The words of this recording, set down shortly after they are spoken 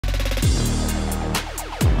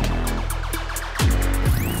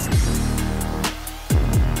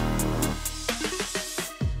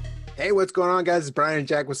Hey, what's going on, guys? It's Brian and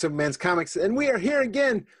Jack with Superman's Comics, and we are here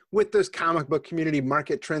again with those comic book community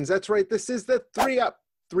market trends. That's right. This is the 3 up,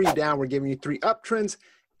 3 down. We're giving you 3 up trends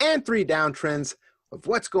and 3 down trends of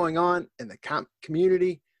what's going on in the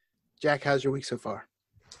community. Jack, how's your week so far?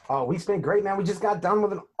 Oh, week's been great, man. We just got done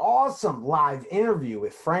with an awesome live interview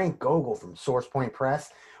with Frank Gogol from Source Point Press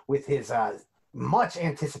with his much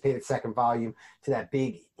anticipated second volume to that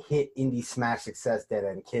big hit indie smash success, Dead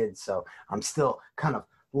End Kids. So I'm still kind of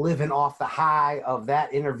living off the high of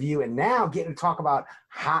that interview and now getting to talk about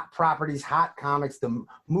hot properties, hot comics, the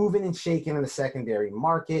moving and shaking in the secondary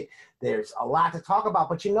market. There's a lot to talk about,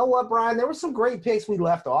 but you know what, Brian? There were some great picks we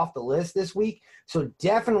left off the list this week. So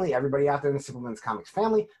definitely everybody out there in the Superman's Comics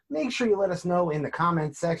family, make sure you let us know in the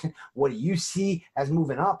comments section, what do you see as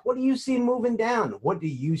moving up? What do you see moving down? What do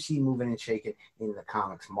you see moving and shaking in the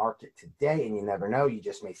comics market today? And you never know, you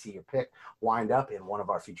just may see your pick wind up in one of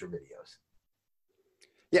our future videos.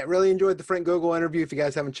 Yeah, really enjoyed the Frank Gogol interview. If you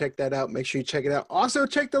guys haven't checked that out, make sure you check it out. Also,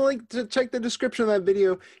 check the link to check the description of that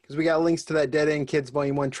video because we got links to that Dead End Kids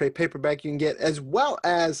Volume 1 trade paperback you can get, as well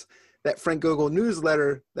as that Frank Gogol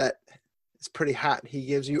newsletter that is pretty hot. He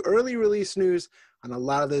gives you early release news on a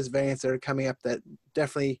lot of those variants that are coming up that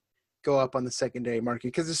definitely go up on the secondary market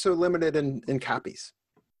because it's so limited in copies.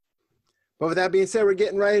 But with that being said, we're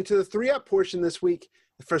getting right into the 3 up portion this week.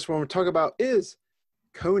 The first one we'll talk about is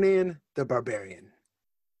Conan the Barbarian.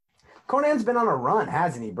 Conan's been on a run,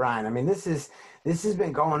 hasn't he, Brian? I mean, this has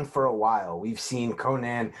been going for a while. We've seen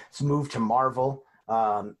Conan's move to Marvel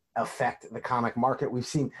affect the comic market. We've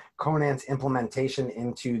seen Conan's implementation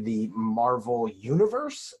into the Marvel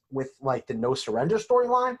universe with like the No Surrender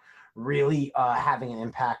storyline really having an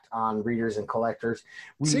impact on readers and collectors.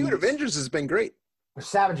 Secret Avengers has been great.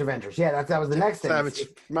 Savage Avengers, yeah, that was the next thing. Savage,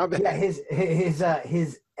 my bad. Yeah,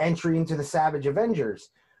 his entry into the Savage Avengers.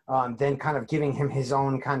 Then kind of giving him his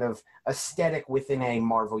own kind of aesthetic within a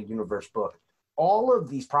Marvel Universe book. All of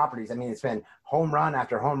these properties, I mean, it's been home run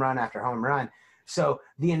after home run after home run. So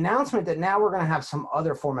the announcement that now we're going to have some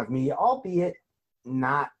other form of media, albeit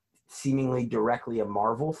not seemingly directly a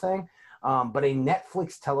Marvel thing, but a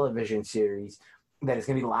Netflix television series that is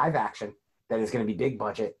going to be live action, that is going to be big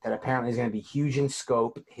budget, that apparently is going to be huge in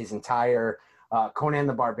scope, his entire Conan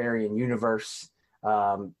the Barbarian universe.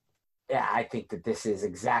 Yeah, I think that this is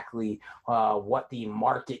exactly what the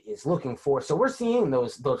market is looking for. So we're seeing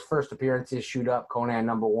those first appearances shoot up. Conan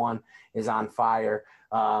 #1 is on fire.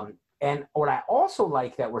 And what I also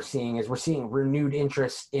like that we're seeing is we're seeing renewed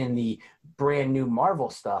interest in the brand new Marvel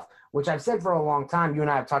stuff, which I've said for a long time. You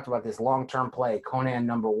and I have talked about this long-term play, Conan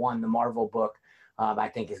 #1, the Marvel book. I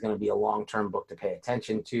think is going to be a long-term book to pay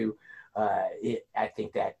attention to. I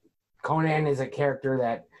think that Conan is a character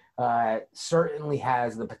that certainly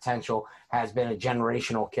has the potential, has been a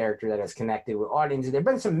generational character that has connected with audiences. There have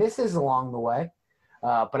been some misses along the way,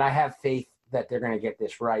 but I have faith that they're going to get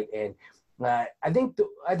this right. And I think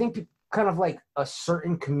kind of like a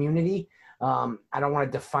certain community, I don't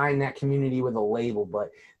want to define that community with a label,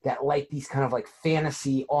 but that like these kind of like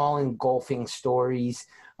fantasy, all-engulfing stories,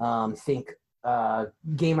 think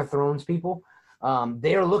Game of Thrones people,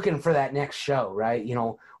 they're looking for that next show, right? You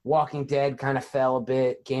know, Walking Dead kind of fell a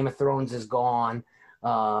bit. Game of Thrones is gone.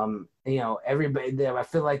 You know, everybody there. I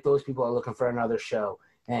feel like those people are looking for another show,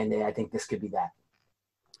 and I think this could be that.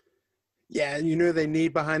 Yeah, and you know they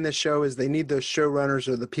need behind this show is they need those showrunners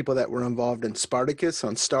or the people that were involved in Spartacus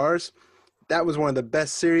on Starz. That was one of the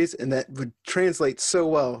best series, and that would translate so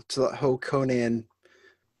well to the whole Conan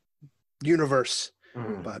universe.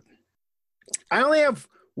 Mm-hmm. But I only have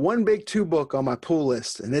one big 2 book on my pull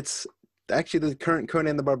list, and it's actually the current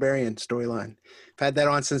Conan the Barbarian storyline. I've had that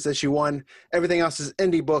on since issue 1. Everything else is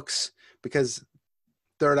indie books because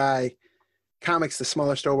Third Eye Comics, the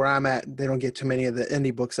smaller store where I'm at, they don't get too many of the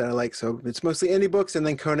indie books that I like. So it's mostly indie books and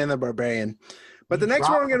then Conan the Barbarian. But the next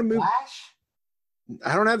one I'm going to move. Flash?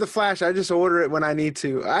 I don't have the Flash. I just order it when I need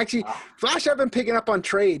to. Actually, Flash I've been picking up on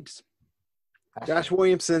trades. Josh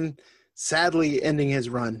Williamson sadly ending his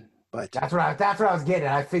run. But that's what I was getting.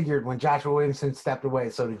 I figured when Joshua Williamson stepped away,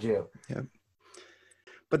 so did you. Yeah.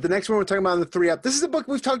 But the next one we're talking about in the 3 up. This is a book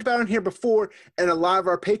we've talked about on here before, and a lot of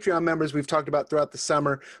our Patreon members we've talked about throughout the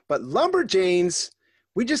summer. But Lumberjanes,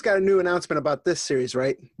 we just got a new announcement about this series,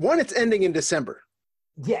 right? One, it's ending in December.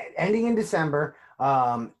 Yeah, ending in December.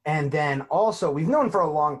 And then also, we've known for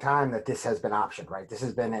a long time that this has been optioned, right? This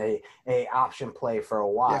has been a option play for a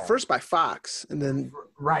while. Yeah, first by Fox, and then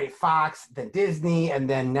right, Fox, then Disney, and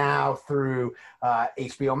then now through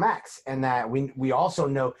HBO Max. And that we also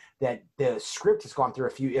know that the script has gone through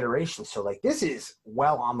a few iterations. So like this is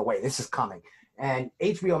well on the way. This is coming, and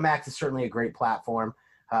HBO Max is certainly a great platform.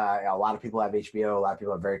 A lot of people have HBO. A lot of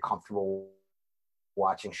people are very comfortable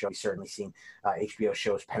watching shows. We've certainly seen HBO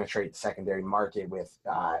shows penetrate the secondary market with,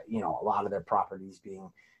 a lot of their properties being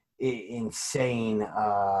insane,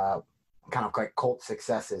 kind of like cult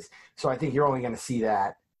successes. So I think you're only going to see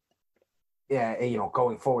that,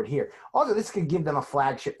 going forward here. Also, this could give them a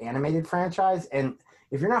flagship animated franchise. And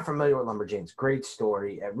if you're not familiar with Lumberjanes, great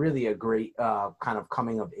story, really a great kind of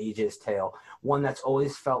coming of ages tale, one that's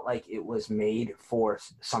always felt like it was made for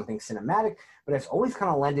something cinematic, but it's always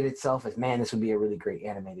kind of lended itself as, man, this would be a really great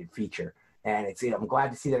animated feature. And I'm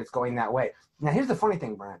glad to see that it's going that way. Now, here's the funny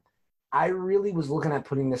thing, Brian. I really was looking at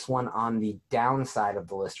putting this one on the downside of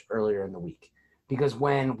the list earlier in the week, because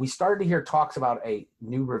when we started to hear talks about a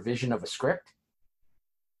new revision of a script,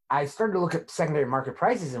 I started to look at secondary market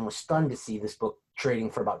prices and was stunned to see this book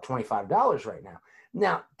trading for about $25 right now.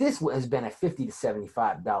 Now, this has been a $50 to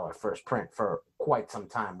 $75 first print for quite some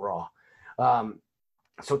time raw.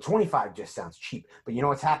 So 25 just sounds cheap. But you know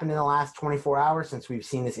what's happened in the last 24 hours since we've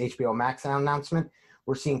seen this HBO Max announcement?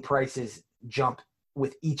 We're seeing prices jump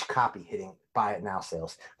with each copy hitting buy it now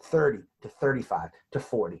sales, 30 to 35 to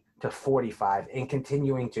 40 to 45, and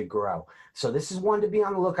continuing to grow. So this is one to be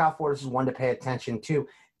on the lookout for. This is one to pay attention to.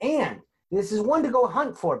 And this is one to go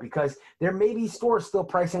hunt for, because there may be stores still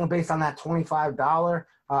pricing based on that $25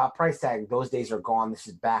 price tag. Those days are gone. This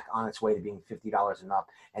is back on its way to being $50 and up.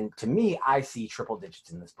 And to me, I see triple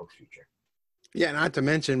digits in this book's future. Yeah, not to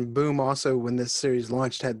mention, Boom also, when this series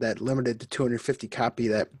launched, had that limited to 250 copy,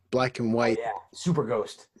 that black and white. Oh, yeah, Super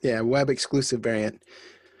Ghost. Yeah, web exclusive variant.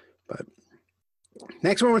 But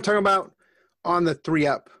next one we're talking about on the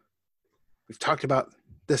 3-Up. We've talked about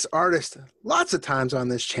this artist lots of times on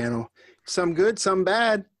this channel. Some good, some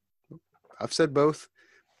bad. I've said both.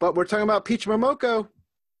 But we're talking about Peach Momoko.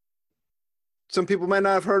 Some people might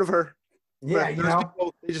not have heard of her. Yeah,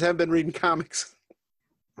 people, they just haven't been reading comics.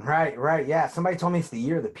 Right. Yeah, somebody told me it's the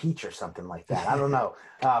year of the peach or something like that. I don't know.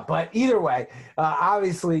 But either way,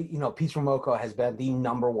 obviously, Peach Momoko has been the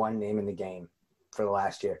number one name in the game for the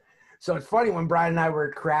last year. So it's funny, when Brian and I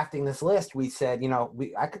were crafting this list, we said,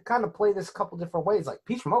 I could kind of play this a couple different ways. Like,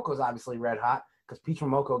 Peach Momoko is obviously red hot because Peach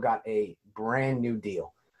Momoko got a brand new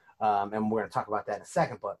deal. And we're going to talk about that in a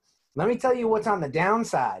second. But let me tell you what's on the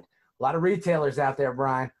downside. A lot of retailers out there,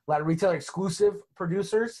 Brian, a lot of retailer exclusive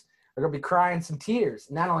producers are going to be crying some tears.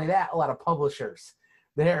 Not only that, a lot of publishers.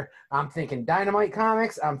 I'm thinking Dynamite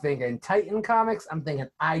Comics. I'm thinking Titan Comics. I'm thinking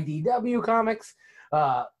IDW Comics.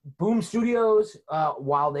 Boom Studios,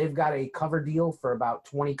 while they've got a cover deal for about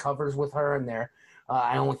 20 covers with her in there,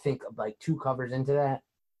 I only think like 2 covers into that.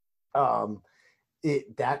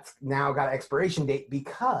 That's now got an expiration date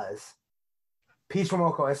because Peach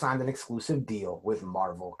Momoko has signed an exclusive deal with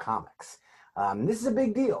Marvel Comics. This is a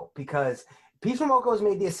big deal because Peach Momoko has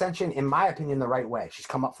made the ascension, in my opinion, the right way. She's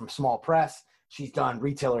come up from small press. She's done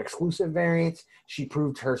retailer exclusive variants. She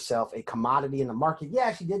proved herself a commodity in the market.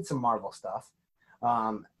 Yeah, she did some Marvel stuff.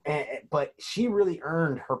 But she really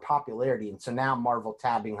earned her popularity. And so now Marvel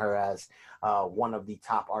tabbing her as one of the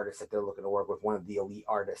top artists that they're looking to work with, one of the elite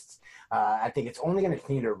artists. I think it's only going to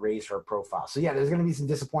continue to raise her profile. So yeah, there's going to be some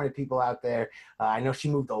disappointed people out there. I know she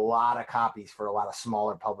moved a lot of copies for a lot of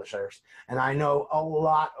smaller publishers. And I know a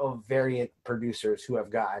lot of variant producers who have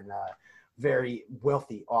gotten very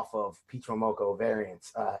wealthy off of Peach Momoko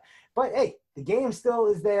variants. But hey, the game still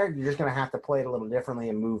is there. You're just going to have to play it a little differently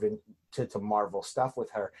and move into Marvel stuff with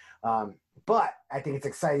her. But I think it's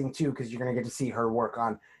exciting too, because you're going to get to see her work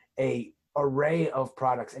on a array of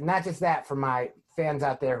products. And not just that, for my fans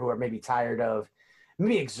out there who are maybe tired of,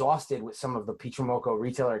 maybe exhausted with some of the Peach Momoko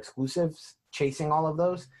retailer exclusives, chasing all of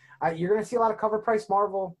those, you're going to see a lot of cover price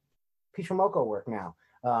Marvel Peach Momoko work now.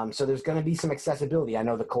 So there's going to be some accessibility. I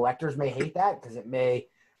know the collectors may hate that because it may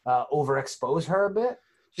overexpose her a bit.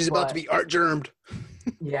 She's about to be art germed.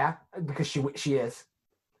 Yeah, because she is.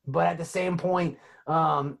 But at the same point,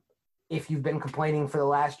 if you've been complaining for the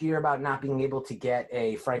last year about not being able to get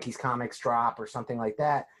a Frankie's Comics drop or something like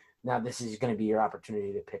that, now this is going to be your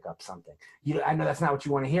opportunity to pick up something. I know that's not what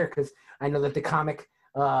you want to hear, because I know that the comic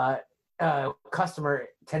customer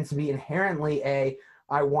tends to be inherently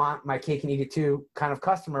I want my cake and eat it too kind of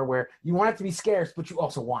customer, where you want it to be scarce, but you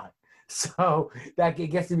also want it. So that it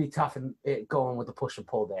gets to be tough and going with the push and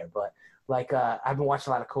pull there. But I've been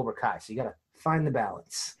watching a lot of Cobra Kai, so you got to find the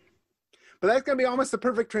balance. But that's going to be almost the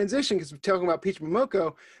perfect transition, because we're talking about Peach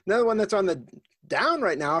Momoko. Another one that's on the down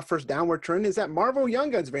right now, our first downward trend, is that Marvel Young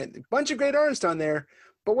Guns variant. A bunch of great artists on there,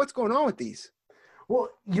 but what's going on with these? Well,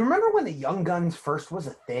 you remember when the Young Guns first was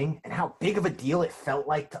a thing and how big of a deal it felt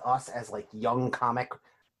like to us as young comic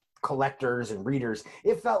collectors and readers?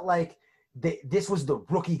 It felt like this was the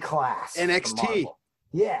rookie class. NXT.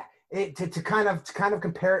 Yeah, to kind of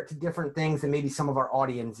compare it to different things that maybe some of our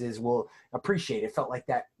audiences will appreciate. It felt like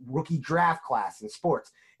that rookie draft class in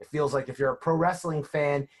sports. It feels like if you're a pro wrestling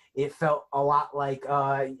fan, it felt a lot like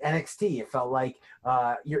NXT. It felt like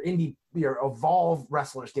your Evolve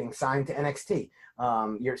wrestlers getting signed to NXT.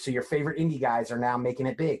 Your favorite indie guys are now making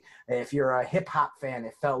it big. If you're a hip hop fan,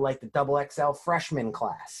 it felt like the Double XL freshman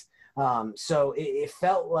class. So it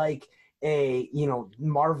felt like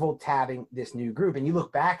Marvel tabbing this new group. And you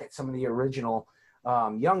look back at some of the original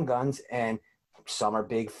Young Guns, and some are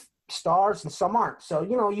big stars and some aren't. So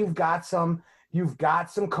you've got some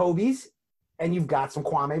Kobe's, and you've got some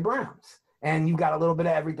Kwame Browns, and you've got a little bit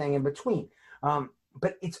of everything in between.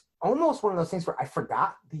 But it's almost one of those things where I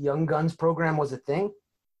forgot the Young Guns program was a thing.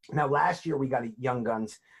 Now last year we got a Young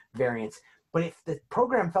Guns variants, but if the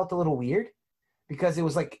program felt a little weird because it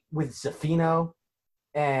was like with Zafino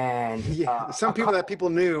and some people that people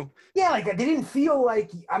knew. Yeah, like they didn't feel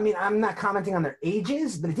like, I mean, I'm not commenting on their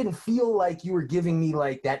ages, but it didn't feel like you were giving me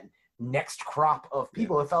like that next crop of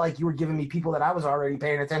people. It felt like you were giving me people that I was already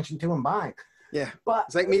paying attention to and buying. Yeah, but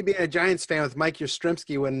it's like me being a Giants fan with Mike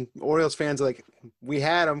Yastrzemski when Orioles fans are like, we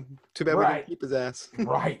had him. Too bad we didn't keep his ass.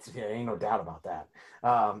 Right. Yeah, ain't no doubt about that.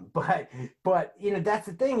 But that's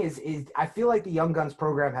the thing is I feel like the Young Guns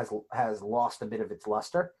program has lost a bit of its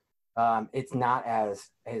luster. It's not as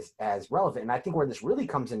relevant. And I think where this really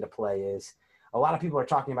comes into play is a lot of people are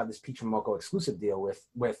talking about this Peach Momoko exclusive deal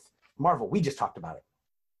with Marvel. We just talked about it.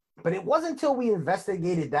 But it wasn't until we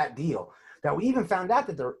investigated that deal that we even found out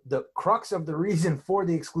that the crux of the reason for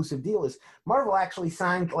the exclusive deal is Marvel actually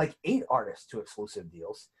signed like 8 artists to exclusive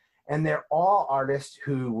deals. And they're all artists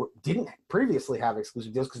who didn't previously have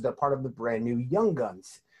exclusive deals because they're part of the brand new Young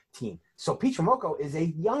Guns team. So Peach Momoko is a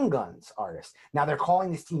Young Guns artist. Now they're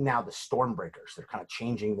calling this team now the Stormbreakers. They're kind of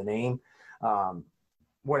changing the name.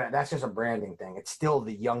 That's just a branding thing. It's still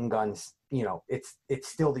the Young Guns. It's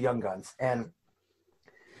still the Young Guns. And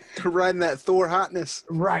riding that Thor hotness.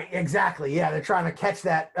 Right, exactly. Yeah, they're trying to catch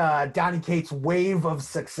that Donny Cates wave of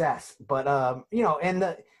success. But and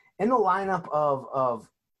the lineup of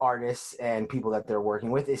artists and people that they're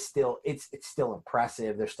working with is still it's still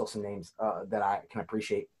impressive. There's still some names that I can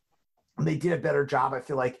appreciate. They did a better job, I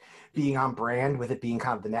feel like, being on brand with it being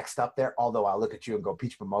kind of the next up there. Although I'll look at you and go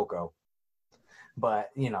Peach Momoko. But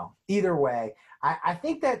either way, I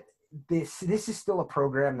think that this is still a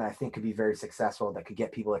program that I think could be very successful, that could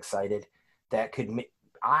get people excited, that could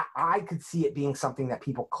I could see it being something that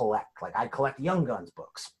people collect. Like I collect Young Guns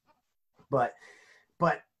books, but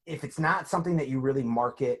if it's not something that you really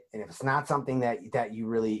market, and if it's not something that you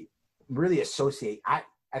really associate, I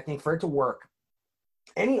think for it to work,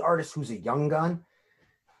 any artist who's a Young Gun,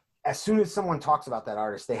 as soon as someone talks about that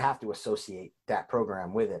artist, they have to associate that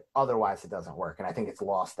program with it. Otherwise, it doesn't work. And I think it's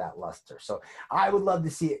lost that luster. So I would love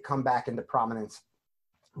to see it come back into prominence.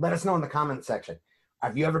 Let us know in the comment section.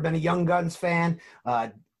 Have you ever been a Young Guns fan?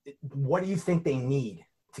 What do you think they need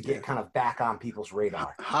to get kind of back on people's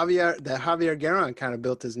radar? Javier Guerron kind of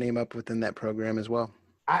built his name up within that program as well.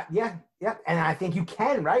 Yeah. And I think you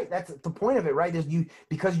can, right? That's the point of it, right?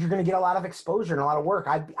 Because you're going to get a lot of exposure and a lot of work.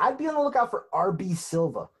 I'd be on the lookout for RB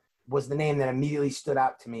Silva. Was the name that immediately stood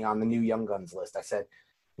out to me on the new Young Guns list. I said,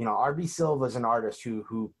 RB Silva is an artist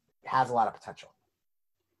who has a lot of potential.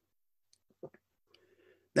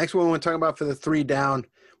 Next one we want to talk about for the 3 down.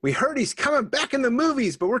 We heard he's coming back in the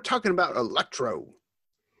movies, but we're talking about Electro.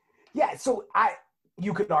 Yeah, so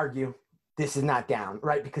you could argue this is not down,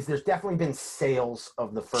 right? Because there's definitely been sales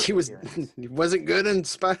of the first appearance. He wasn't good in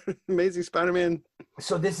Amazing Spider-Man.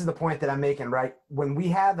 So this is the point that I'm making, right? When we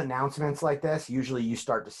have announcements like this, usually you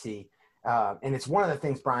start to see, and it's one of the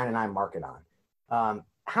things Brian and I market on.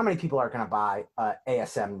 How many people are going to buy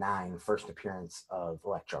ASM 9 first appearance of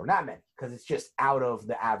Electro? Not many, because it's just out of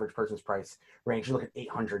the average person's price range. You look at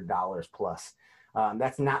 $800 plus.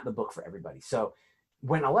 That's not the book for everybody. So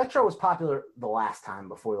when Electro was popular the last time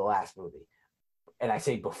before the last movie, and I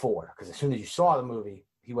say before, because as soon as you saw the movie,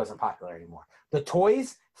 he wasn't popular anymore. The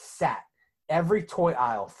toys sat. Every toy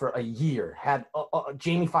aisle for a year had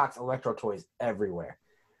Jamie Foxx Electro toys everywhere.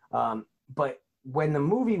 But when the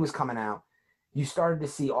movie was coming out, you started to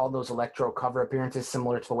see all those Electro cover appearances,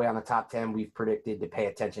 similar to the way on the top 10 we've predicted to pay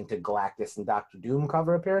attention to Galactus and Doctor Doom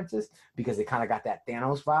cover appearances, because they kind of got that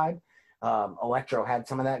Thanos vibe. Electro had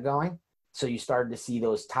some of that going. So you started to see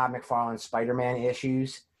those Todd McFarlane Spider-Man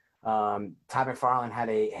issues. Todd McFarlane had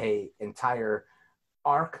a entire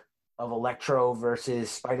arc of Electro versus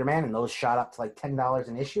Spider-Man, and those shot up to like $10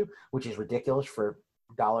 an issue, which is ridiculous for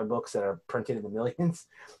dollar books that are printed in the millions.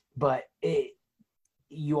 But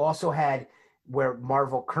you also had where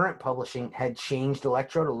Marvel Current Publishing had changed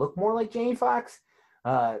Electro to look more like Jamie Foxx.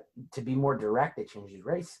 To be more direct, they changed his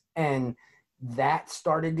race. And that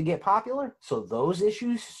started to get popular. So those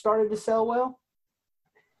issues started to sell well.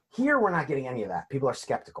 Here, we're not getting any of that. People are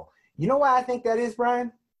skeptical. You know why I think that is,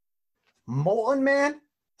 Brian? Molten Man,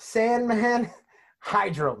 Sandman,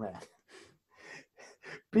 Hydro Man.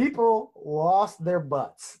 People lost their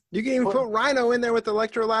butts. You can even put Rhino in there with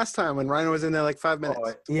Electro last time when Rhino was in there like 5 minutes.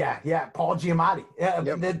 Oh, yeah. Paul Giamatti. Yeah,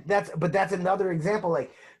 yep. That's another example.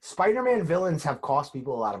 Like, Spider-Man villains have cost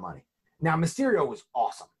people a lot of money. Now, Mysterio was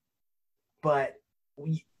awesome, but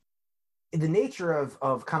the nature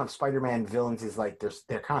of kind of Spider-Man villains is like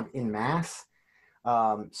they're kind of in mass.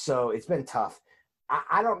 So it's been tough.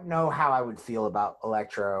 I don't know how I would feel about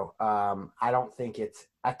Electro. I think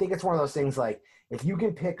it's one of those things like, if you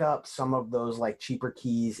can pick up some of those like cheaper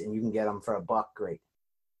keys and you can get them for $1, great.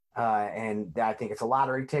 And I think it's a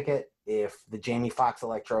lottery ticket if the Jamie Foxx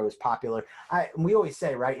Electro is popular. We always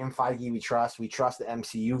say, right, in Feige we trust the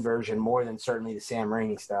MCU version more than certainly the Sam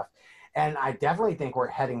Raimi stuff. And I definitely think we're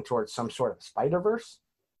heading towards some sort of Spider-Verse,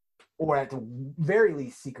 or at the very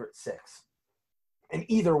least Secret Six. And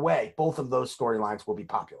either way, both of those storylines will be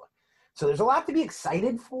popular. So there's a lot to be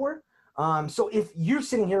excited for. So if you're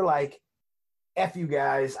sitting here like, F you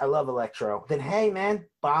guys, I love Electro, then hey, man,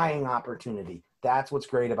 buying opportunity. That's what's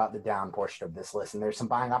great about the down portion of this list. And there's some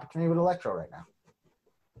buying opportunity with Electro right now.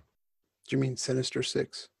 Do you mean Sinister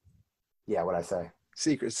Six? Yeah, what'd I say?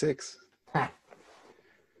 Secret Six.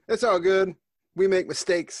 It's all good. We make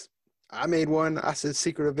mistakes. I made one. I said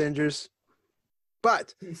Secret Avengers.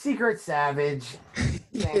 But Secret Savage.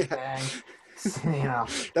 Same thing. You know,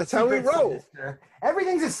 that's how we roll. Sinister.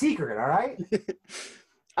 Everything's a secret, all right?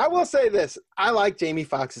 I will say this. I like Jamie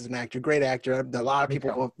Foxx as an actor. Great actor. A lot of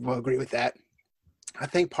people will agree with that. I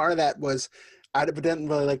think part of that was I didn't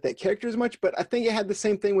really like that character as much, but I think it had the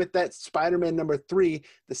same thing with that Spider-Man #3,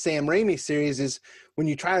 the Sam Raimi series, is when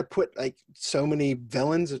you try to put like so many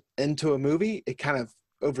villains into a movie, it kind of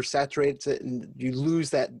oversaturates it and you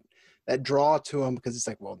lose that draw to him because it's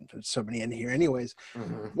like, well, there's so many in here anyways.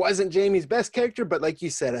 Mm-hmm. Wasn't Jamie's best character, but like you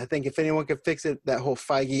said, I think if anyone could fix it, that whole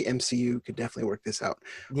Feige MCU could definitely work this out.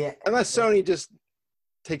 Yeah. Unless Sony just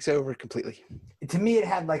takes over completely. To me, it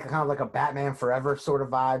had like kind of like a Batman Forever sort of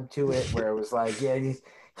vibe to it, where it was like, yeah,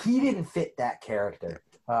 he didn't fit that character.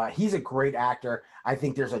 He's a great actor. I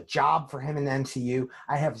think there's a job for him in the MCU.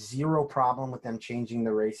 I have zero problem with them changing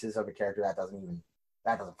the races of a character. That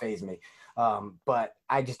doesn't faze me. But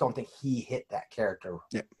I just don't think he hit that character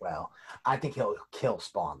well. I think he'll kill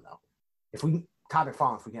Spawn though. If we can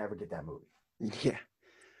ever get that movie. Yeah.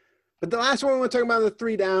 But the last one we're talking about, the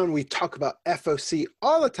 3 down, we talk about FOC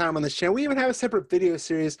all the time on this channel. We even have a separate video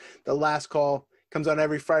series. The Last Call comes on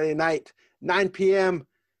every Friday night, 9 p.m.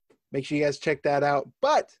 Make sure you guys check that out.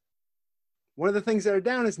 But one of the things that are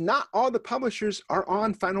down is not all the publishers are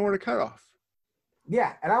on Final Order Cutoff.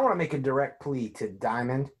 Yeah, and I want to make a direct plea to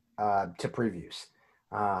Diamond, to previews.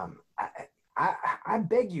 I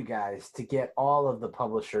beg you guys to get all of the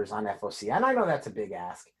publishers on FOC. And I know that's a big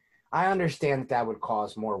ask. I understand that would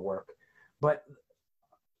cause more work. But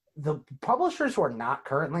the publishers who are not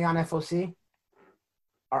currently on FOC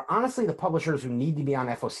are honestly the publishers who need to be on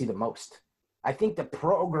FOC the most. I think the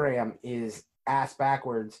program is ass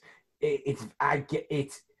backwards.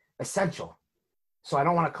 It's essential. So I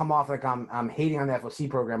don't want to come off like I'm hating on the FOC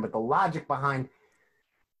program, but the logic behind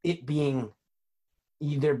it being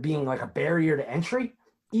either being like a barrier to entry,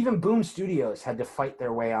 even Boom Studios had to fight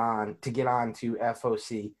their way on to get on to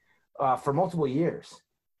FOC for multiple years.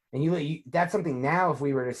 And that's something now, if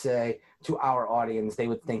we were to say to our audience, they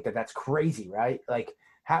would think that that's crazy, right? Like,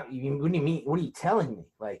 what do you mean? What are you telling me?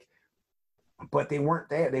 Like, but they weren't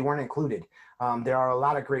there. They weren't included. There are a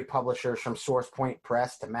lot of great publishers from Source Point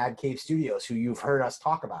Press to Mad Cave Studios who you've heard us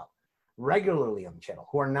talk about regularly on the channel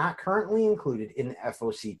who are not currently included in the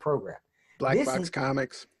FOC program. Black Box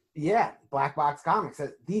Comics. Yeah, Black Box Comics.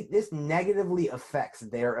 This negatively affects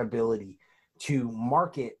their ability to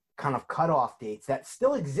market kind of cutoff dates that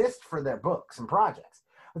still exist for their books and projects.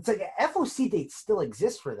 It's like FOC dates still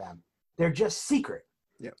exist for them. They're just secret.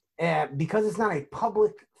 Yeah. And because it's not a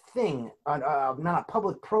public thing, not a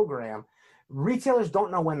public program, retailers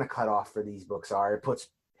don't know when the cutoff for these books are. It puts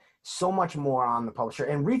so much more on the publisher.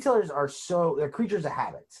 And retailers they're creatures of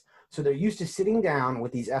habits. So they're used to sitting down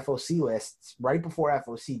with these FOC lists right before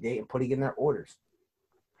FOC date and putting in their orders.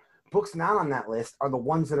 Books not on that list are the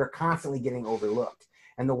ones that are constantly getting overlooked.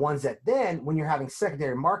 And the ones that then, when you're having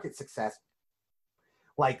secondary market success,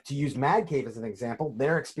 like to use Mad Cave as an example,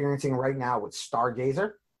 they're experiencing right now with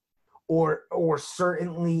Stargazer, or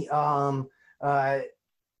certainly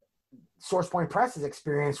Source Point Press's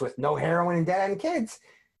experience with No Heroin and Dead End Kids.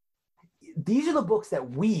 these are the books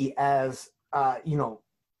that we as,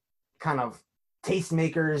 kind of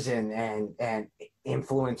tastemakers and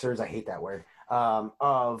influencers, I hate that word,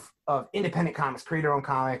 of independent comics, creator-owned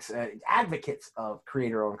comics, advocates of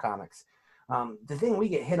creator-owned comics. The thing we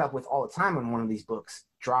get hit up with all the time when one of these books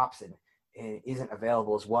drops and isn't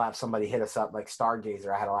available is we'll have somebody hit us up like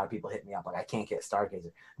Stargazer. I had a lot of people hit me up like, I can't get Stargazer.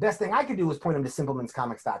 Best thing I could do was point them to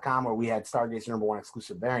simplemanscomics.com, where we had Stargazer #1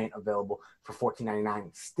 exclusive variant available for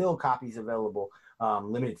 $14.99. Still copies available,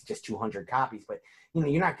 limited to just 200 copies. But you're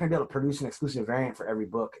not going to be able to produce an exclusive variant for every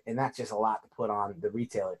book, and that's just a lot to put on the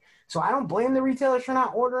retailer. So I don't blame the retailers for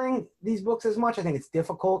not ordering these books as much. I think it's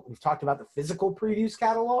difficult. We've talked about the physical previews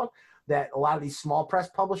catalog, that a lot of these small press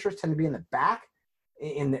publishers tend to be in the back.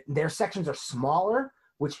 Their sections are smaller,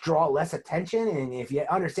 which draw less attention. And if you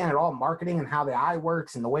understand at all marketing and how the eye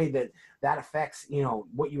works and the way that affects,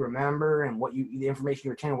 what you remember and the information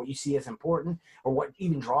you retain, what you see as important, or what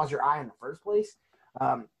even draws your eye in the first place,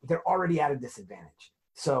 they're already at a disadvantage.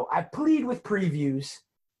 So I plead with previews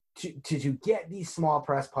to get these small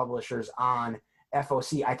press publishers on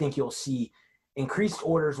FOC. I think you'll see increased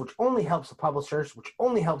orders, which only helps the publishers, which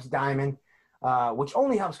only helps Diamond, which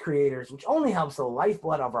only helps creators, which only helps the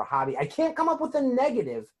lifeblood of our hobby. I can't come up with a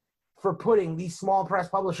negative for putting these small press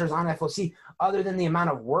publishers on FOC other than the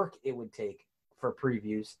amount of work it would take for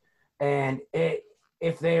previews. And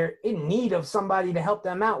if they're in need of somebody to help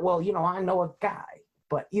them out, well, I know a guy.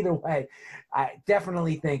 But either way, I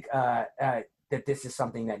definitely think that this is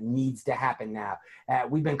something that needs to happen now.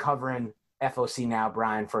 We've been covering FOC now,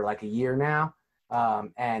 Brian, for like a year now.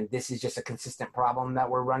 And this is just a consistent problem that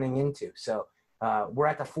we're running into. So we're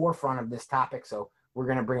at the forefront of this topic, so we're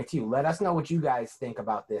going to bring it to you. Let us know what you guys think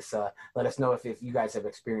about this. Let us know if you guys have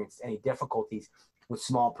experienced any difficulties with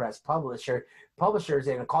small press publishers,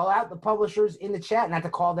 and call out the publishers in the chat, not to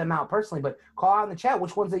call them out personally, but call out in the chat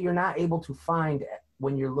which ones that you're not able to find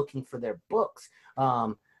when you're looking for their books,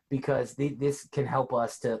 because this can help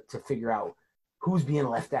us to figure out who's being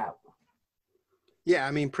left out. Yeah,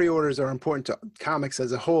 I mean, pre-orders are important to comics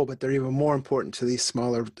as a whole, but they're even more important to these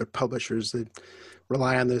smaller publishers that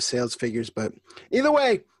rely on those sales figures. But either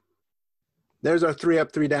way, there's our 3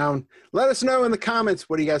 up, 3 down. Let us know in the comments,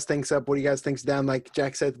 what do you guys think's up? What do you guys think's down? Like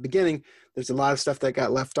Jack said at the beginning, there's a lot of stuff that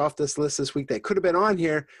got left off this list this week that could have been on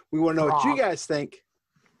here. We want to know what you guys think.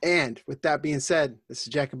 And with that being said, this is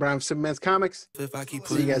Jack and Brian from Simple Man's Comics. See you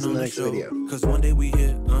guys in the next video. 'Cause one day we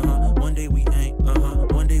hit, one day we ain't.